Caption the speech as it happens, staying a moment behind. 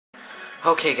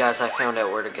Okay, guys, I found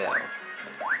out where to go.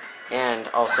 And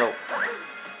also,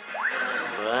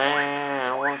 I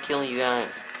don't want to kill you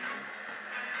guys.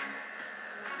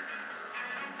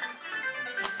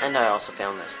 And I also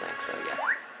found this thing, so yeah.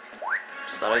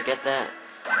 Just thought I'd get that.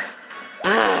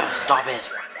 Stop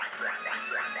it!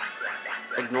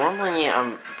 Like, normally,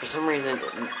 for some reason,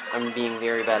 I'm being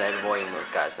very bad at avoiding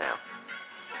those guys now.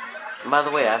 And by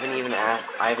the way, I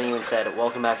haven't even said,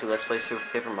 welcome back to Let's Play Super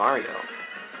Paper Mario.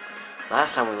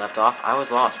 Last time we left off, I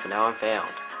was lost, but now I'm found.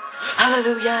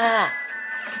 Hallelujah!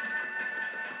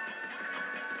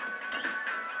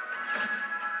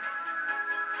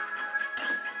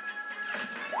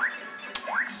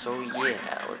 So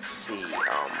yeah, let's see,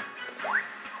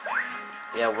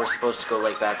 yeah, we're supposed to go,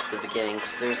 like, back to the beginning,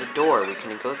 because there's a door we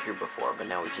couldn't go through before, but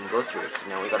now we can go through it, because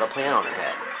now we got a plan on our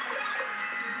head.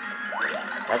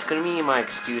 That's gonna be my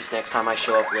excuse next time I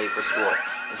show up late for school.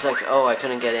 It's like, oh, I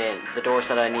couldn't get in. The door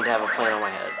said I need to have a plan on my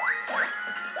head.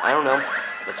 I don't know.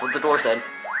 That's what the door said.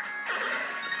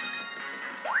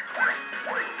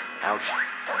 Ouch.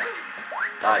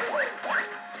 Die.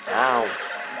 Ow.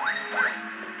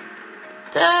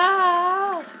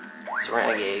 Ah! It's a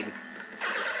renegade.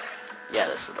 Yeah,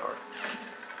 that's the door.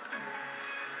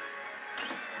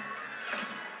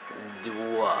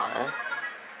 What?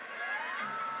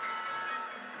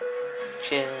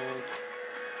 Check.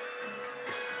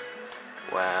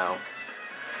 Wow.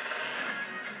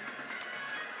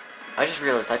 I just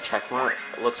realized that checkmark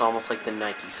looks almost like the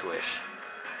Nike swoosh.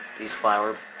 The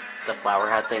flower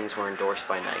hat things were endorsed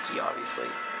by Nike, obviously.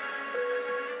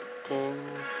 Ding.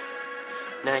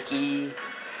 Nike.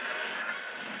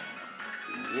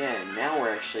 Yeah, now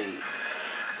we're actually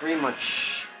pretty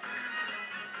much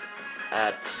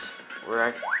I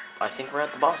think we're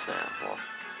at the boss now. Well,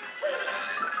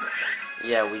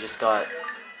 yeah, we just got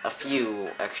a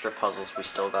few extra puzzles we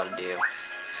still gotta do.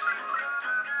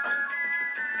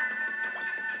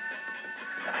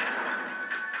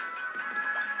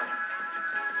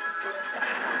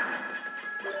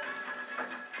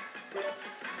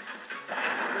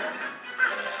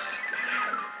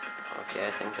 Okay,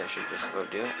 I think that should just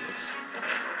about do it.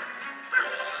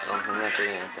 I don't think that did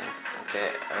anything. Okay,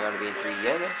 I gotta be in 3D,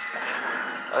 I guess.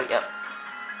 Oh, yep.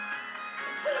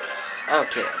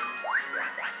 Okay.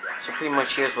 So pretty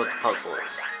much here's what the puzzle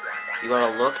is. You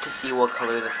gotta look to see what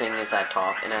color the thing is at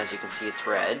top, and as you can see it's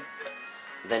red.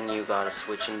 Then you gotta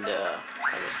switch into, I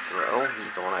guess, throw.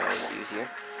 He's the one I always use here.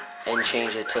 And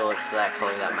change it till it's that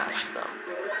color that matches them.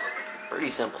 Pretty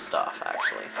simple stuff,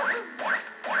 actually.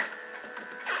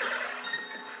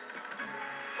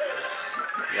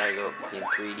 You gotta go in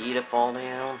 3D to fall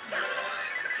down.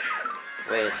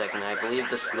 Wait a second, I believe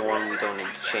this is the one we don't need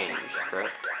to change,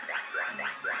 correct?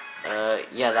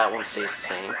 Yeah, that one stays the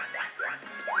same.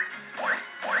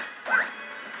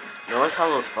 Notice how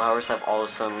those flowers have all of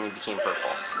a sudden became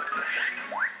purple.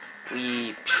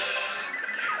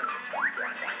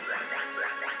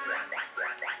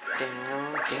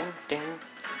 Down.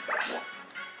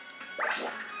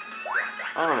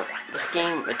 I don't know. This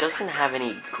game, it doesn't have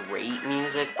any great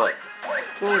music, but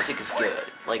the music is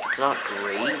good. Like, it's not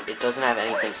great. It doesn't have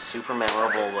anything super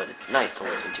memorable, but it's nice to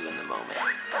listen to in the moment.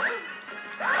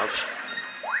 Ouch.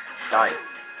 Die.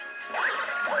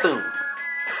 Boom.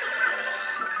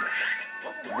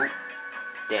 Whoop.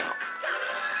 Down.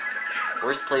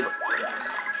 Where's playbook?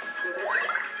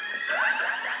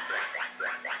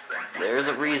 There's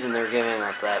a reason they're giving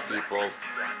us that, people.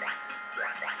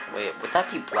 Wait, would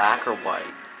that be black or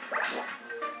white?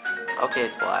 Okay,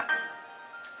 it's black.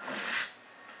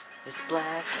 It's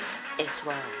black. It's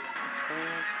white. It's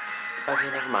black. Okay,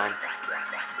 never mind.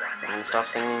 I'm gonna stop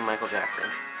singing Michael Jackson.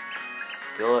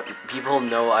 People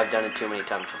know I've done it too many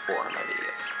times before in my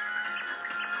videos.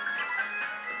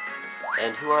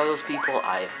 And who are those people?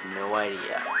 I have no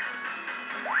idea.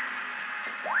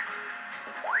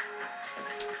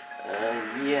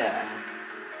 Yeah.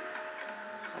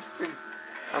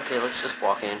 Okay, let's just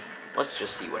walk in. Let's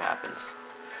just see what happens.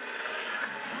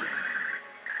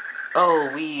 Oh,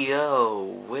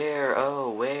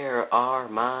 where are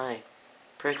my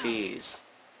pretties?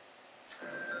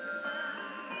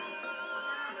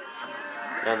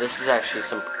 Now this is actually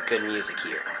some good music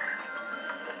here.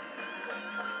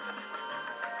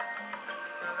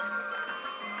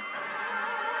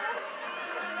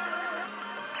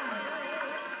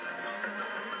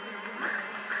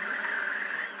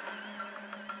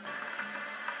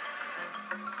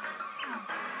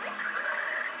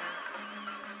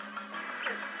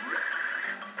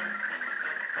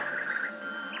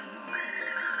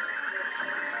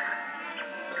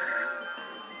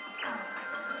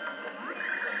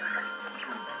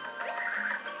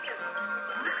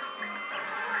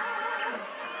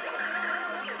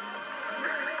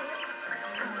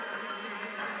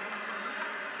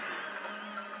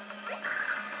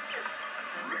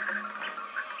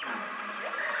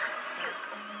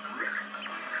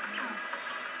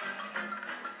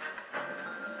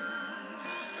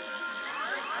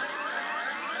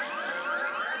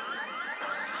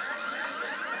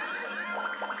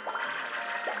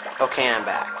 Okay, I'm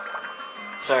back.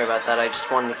 Sorry about that, I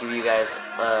just wanted to give you guys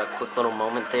a quick little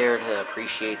moment there to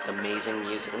appreciate the amazing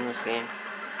music in this game.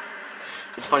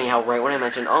 It's funny how right when I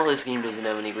mentioned, oh, this game doesn't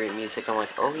have any great music, I'm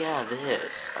like, oh yeah,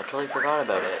 this. I totally forgot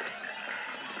about it.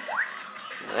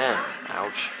 Then,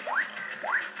 ouch.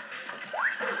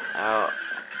 Ow.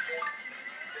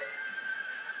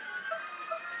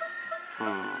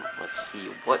 Let's see,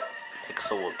 what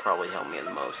pixel would probably help me the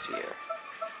most here?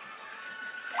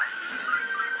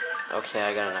 Okay,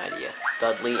 I got an idea.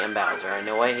 Dudley and Bowser. I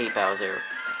know I hate Bowser,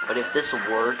 but if this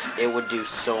works, it would do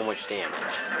so much damage.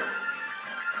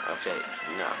 Okay,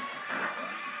 no.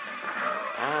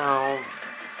 Ow.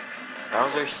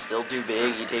 Bowser's still too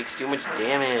big, he takes too much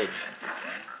damage.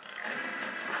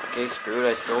 Okay, screwed,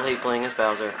 I still hate playing as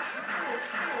Bowser.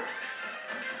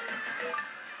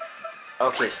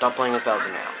 Okay, stop playing as Bowser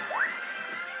now.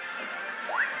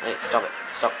 Hey, stop it.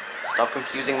 Stop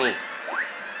confusing me.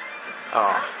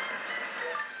 Aw.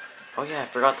 Oh yeah, I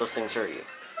forgot those things hurt you.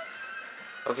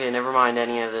 Okay, never mind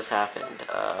any of this happened.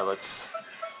 I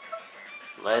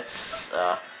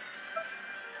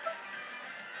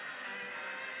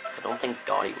don't think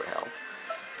Dottie would help.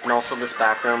 And also this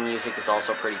background music is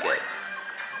also pretty good.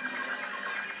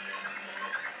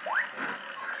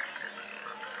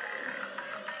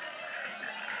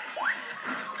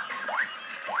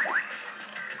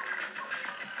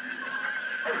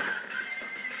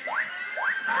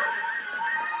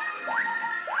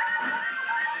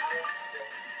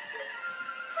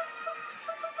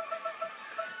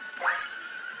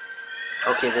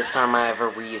 Okay, this time I have a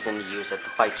reason to use it. The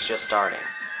fight's just starting.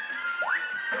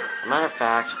 As a matter of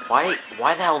fact, why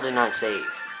the hell didn't I save?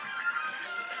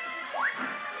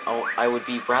 Oh, I would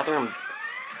be rather...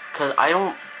 Because I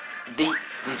don't...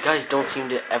 These guys don't seem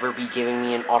to ever be giving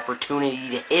me an opportunity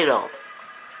to hit them.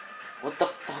 What the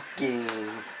fuck,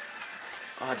 game?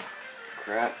 Oh,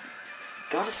 crap.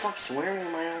 Gotta stop swearing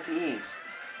in my LPs.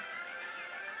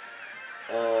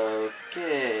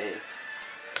 Okay.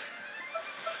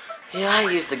 Yeah, I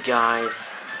used the guide.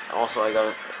 Also, I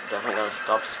definitely gotta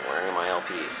stop swearing in my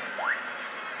LPs.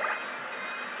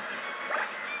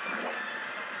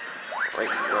 Right,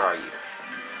 where are you?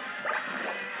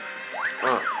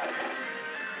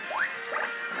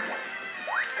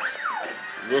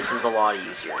 This is a lot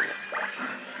easier.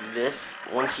 This,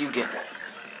 once you get...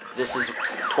 This is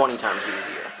 20 times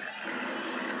easier.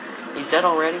 He's dead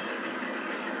already?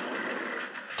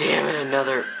 Damn it,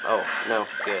 another... Oh, no,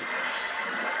 good.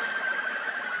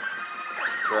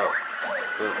 Throw.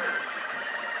 Boom.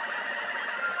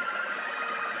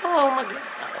 Oh my god.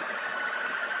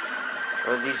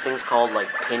 What are these things called, like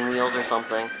pinwheels or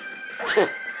something?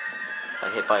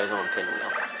 Got hit by his own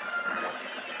pinwheel.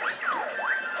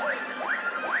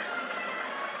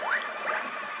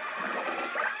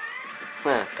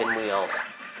 Pinwheels.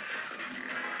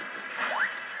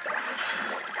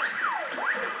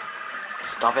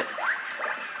 Stop it.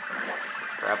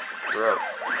 Grab, throw.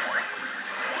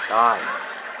 Die.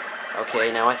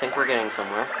 Okay, now I think we're getting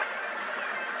somewhere.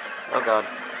 Oh god.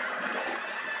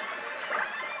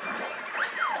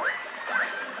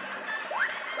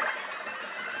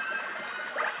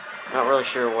 Not really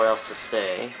sure what else to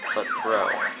say, but throw.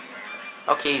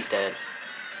 Okay, he's dead.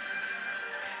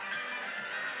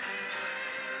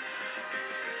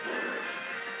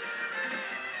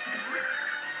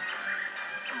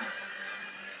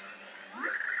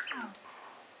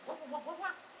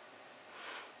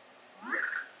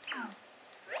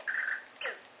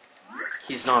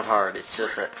 He's not hard, it's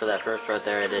just that for that first part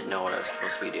there I didn't know what I was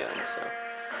supposed to be doing, so...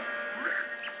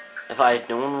 If I had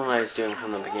known what I was doing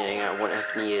from the beginning, I wouldn't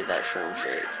have needed that shroom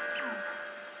shake.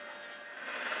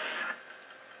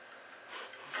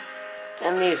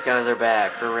 And these guys are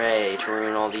back, hooray, to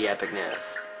ruin all the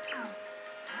epicness.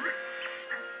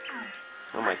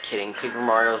 Oh, am I kidding? Paper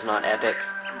Mario's not epic.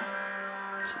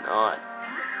 It's not.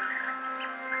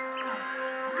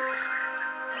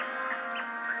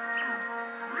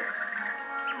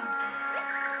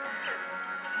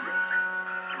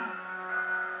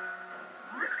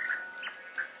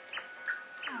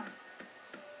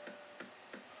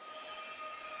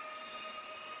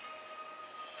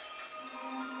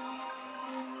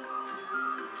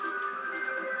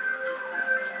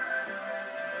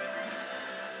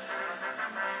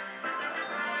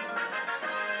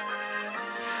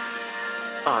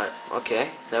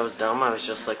 Okay, that was dumb. I was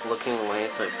just like looking away.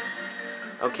 It's like,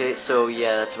 okay, so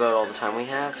yeah, that's about all the time we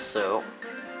have. So,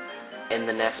 in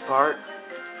the next part,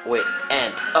 wait,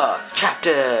 end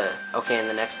chapter. Okay, in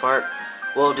the next part,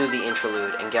 we'll do the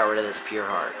interlude and get rid of this pure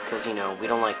heart, because you know we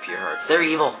don't like pure hearts. They're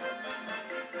evil.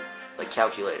 Like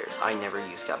calculators. I never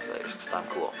use calculators because I'm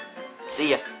cool. See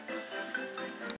ya.